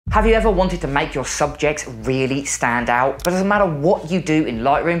Have you ever wanted to make your subjects really stand out, but doesn't matter what you do in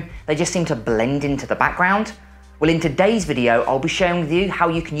Lightroom, they just seem to blend into the background? Well, in today's video, I'll be sharing with you how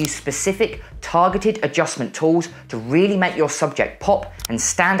you can use specific targeted adjustment tools to really make your subject pop and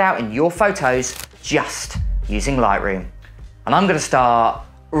stand out in your photos just using Lightroom. And I'm going to start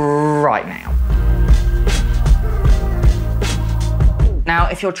right now. Now,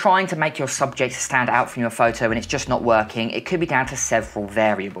 if you're trying to make your subject stand out from your photo and it's just not working, it could be down to several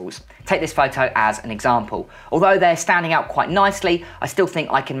variables. Take this photo as an example. Although they're standing out quite nicely, I still think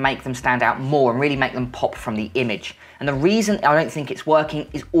I can make them stand out more and really make them pop from the image. And the reason I don't think it's working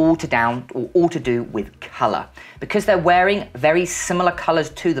is all to do with color. Because they're wearing very similar colors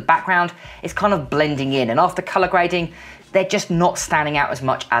to the background, it's kind of blending in. And after color grading, they're just not standing out as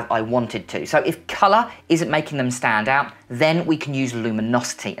much as I wanted to. So if color isn't making them stand out, then we can use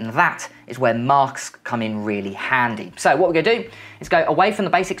luminosity, and that is where masks come in really handy. So what we're gonna do is go away from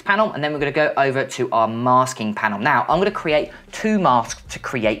the basics panel, and then we're gonna go over to our masking panel. Now, I'm gonna create two masks to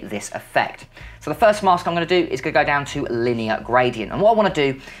create this effect. So the first mask I'm gonna do is gonna go down to linear gradient. And what I wanna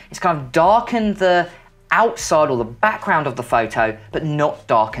do is kind of darken the outside or the background of the photo, but not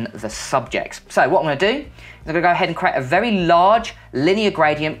darken the subjects. So what I'm gonna do, I'm gonna go ahead and create a very large linear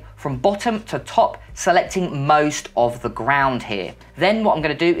gradient from bottom to top, selecting most of the ground here. Then what I'm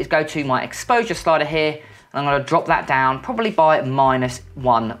gonna do is go to my exposure slider here, and I'm gonna drop that down probably by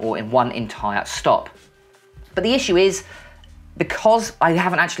 -1 or in one entire stop. But the issue is, because I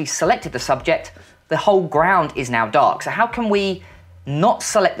haven't actually selected the subject, the whole ground is now dark. So how can we not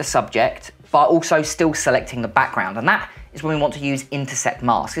select the subject, but also still selecting the background? And that is when we want to use intersect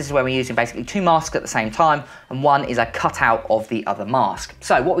masks. This is where we're using basically two masks at the same time, and one is a cutout of the other mask.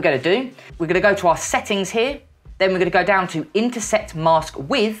 So what we're gonna do, we're gonna go to our settings here, then we're gonna go down to intersect mask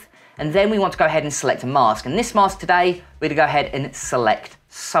with, and then we want to go ahead and select a mask. And this mask today, we're gonna go ahead and select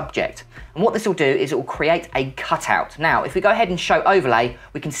subject. And what this will do is it will create a cutout. Now, if we go ahead and show overlay,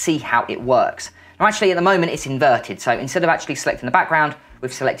 we can see how it works. Now actually at the moment it's inverted, so instead of actually selecting the background,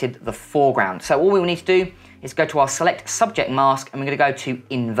 we've selected the foreground. So all we will need to do is go to our select subject mask, and we're gonna go to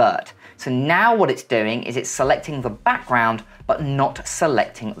invert. So now what it's doing is it's selecting the background, but not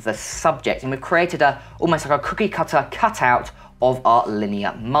selecting the subject. And we've created almost like a cookie cutter cutout of our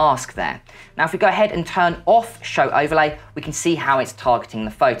linear mask there. Now if we go ahead and turn off show overlay, we can see how it's targeting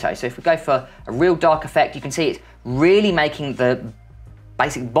the photo. So if we go for a real dark effect, you can see it's really making the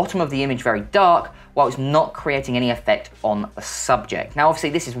basic bottom of the image very dark, while it's not creating any effect on the subject. Now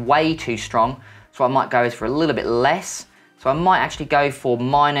obviously this is way too strong, so I might go for a little bit less. So I might actually go for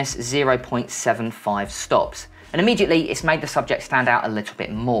 -0.75 stops. And immediately it's made the subject stand out a little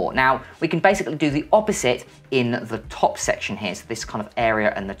bit more. Now we can basically do the opposite in the top section here, so this kind of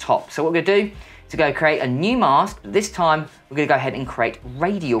area in the top. So what we're gonna do is go create a new mask. This time we're gonna go ahead and create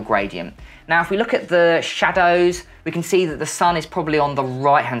radial gradient. Now if we look at the shadows, we can see that the sun is probably on the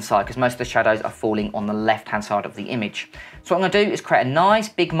right hand side because most of the shadows are falling on the left hand side of the image. So what I'm gonna do is create a nice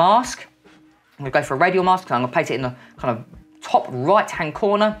big mask. I'm gonna go for a radial mask, so I'm gonna place it in the kind of top right hand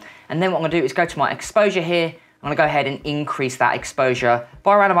corner, and then what I'm gonna do is go to my exposure here. I'm gonna go ahead and increase that exposure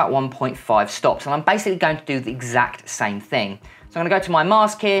by around about 1.5 stops, and I'm basically going to do the exact same thing. So I'm gonna go to my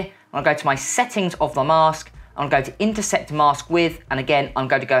mask here, I'm gonna go to my settings of the mask, I'm gonna go to intersect mask with, and again, I'm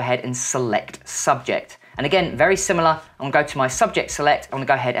going to go ahead and select subject. And again, very similar, I'm gonna go to my subject select, I'm gonna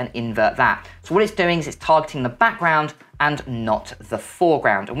go ahead and invert that. So what it's doing is it's targeting the background and not the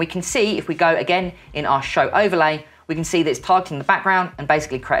foreground. And we can see, if we go again in our show overlay, we can see that it's targeting the background and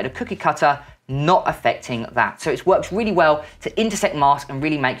basically created a cookie cutter, not affecting that. So it works really well to intersect mask and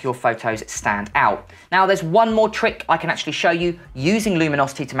really make your photos stand out. Now there's one more trick I can actually show you using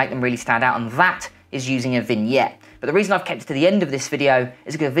luminosity to make them really stand out, and that is using a vignette. But the reason I've kept it to the end of this video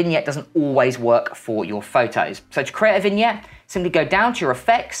is because a vignette doesn't always work for your photos. So to create a vignette, simply go down to your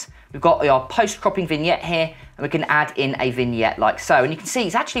effects. We've got our post-cropping vignette here, and we can add in a vignette like so. And you can see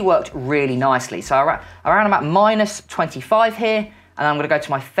it's actually worked really nicely. So around about -25 here, and I'm gonna go to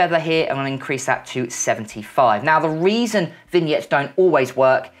my feather here, and I'm gonna increase that to 75. Now the reason vignettes don't always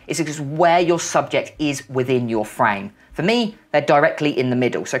work is because where your subject is within your frame. For me, they're directly in the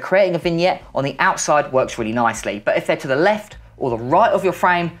middle. So creating a vignette on the outside works really nicely. But if they're to the left or the right of your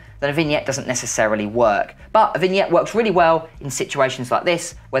frame, then a vignette doesn't necessarily work. But a vignette works really well in situations like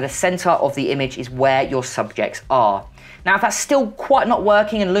this, where the center of the image is where your subjects are. Now, if that's still quite not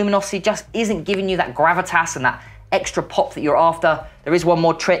working and luminosity just isn't giving you that gravitas and that extra pop that you're after, there is one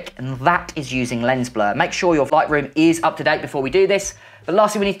more trick, and that is using lens blur. Make sure your Lightroom is up to date before we do this. The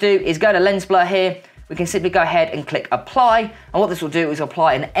last thing we need to do is go to lens blur here. We can simply go ahead and click apply, and what this will do is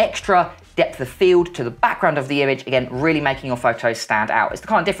apply an extra depth of field to the background of the image, again, really making your photos stand out. It's the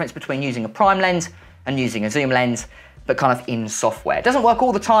kind of difference between using a prime lens and using a zoom lens, but kind of in software. It doesn't work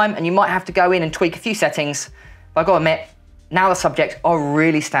all the time, and you might have to go in and tweak a few settings, but I've got to admit, now the subjects are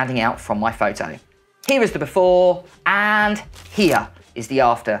really standing out from my photo. Here is the before, and here is the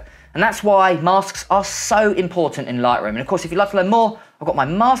after. And that's why masks are so important in Lightroom. And of course, if you'd like to learn more, I've got my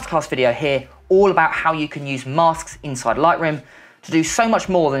masterclass video here, all about how you can use masks inside Lightroom to do so much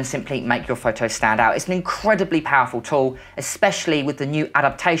more than simply make your photos stand out. It's an incredibly powerful tool, especially with the new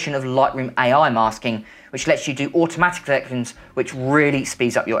adaptation of Lightroom AI masking, which lets you do automatic selections, which really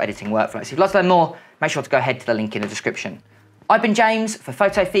speeds up your editing workflow. So if you'd like to learn more, make sure to go ahead to the link in the description. I've been James for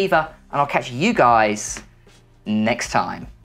Photo Fever, and I'll catch you guys next time.